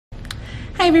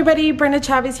Hi everybody, Brenda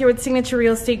Chavez here with Signature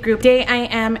Real Estate Group. Today I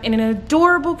am in an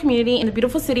adorable community in the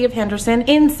beautiful city of Henderson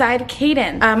inside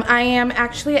Cadence. I am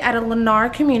actually at a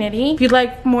Lennar community. If you'd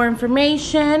like more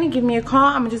information, give me a call.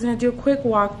 I'm just gonna do a quick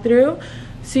walkthrough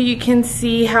so you can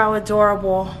see how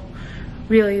adorable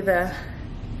really the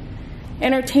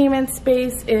entertainment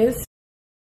space is.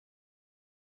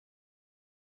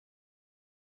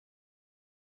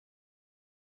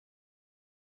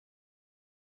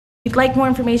 If you'd like more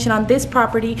information on this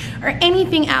property or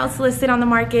anything else listed on the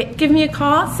market, give me a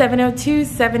call,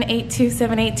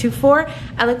 702-782-7824.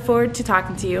 I look forward to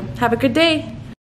talking to you. Have a good day.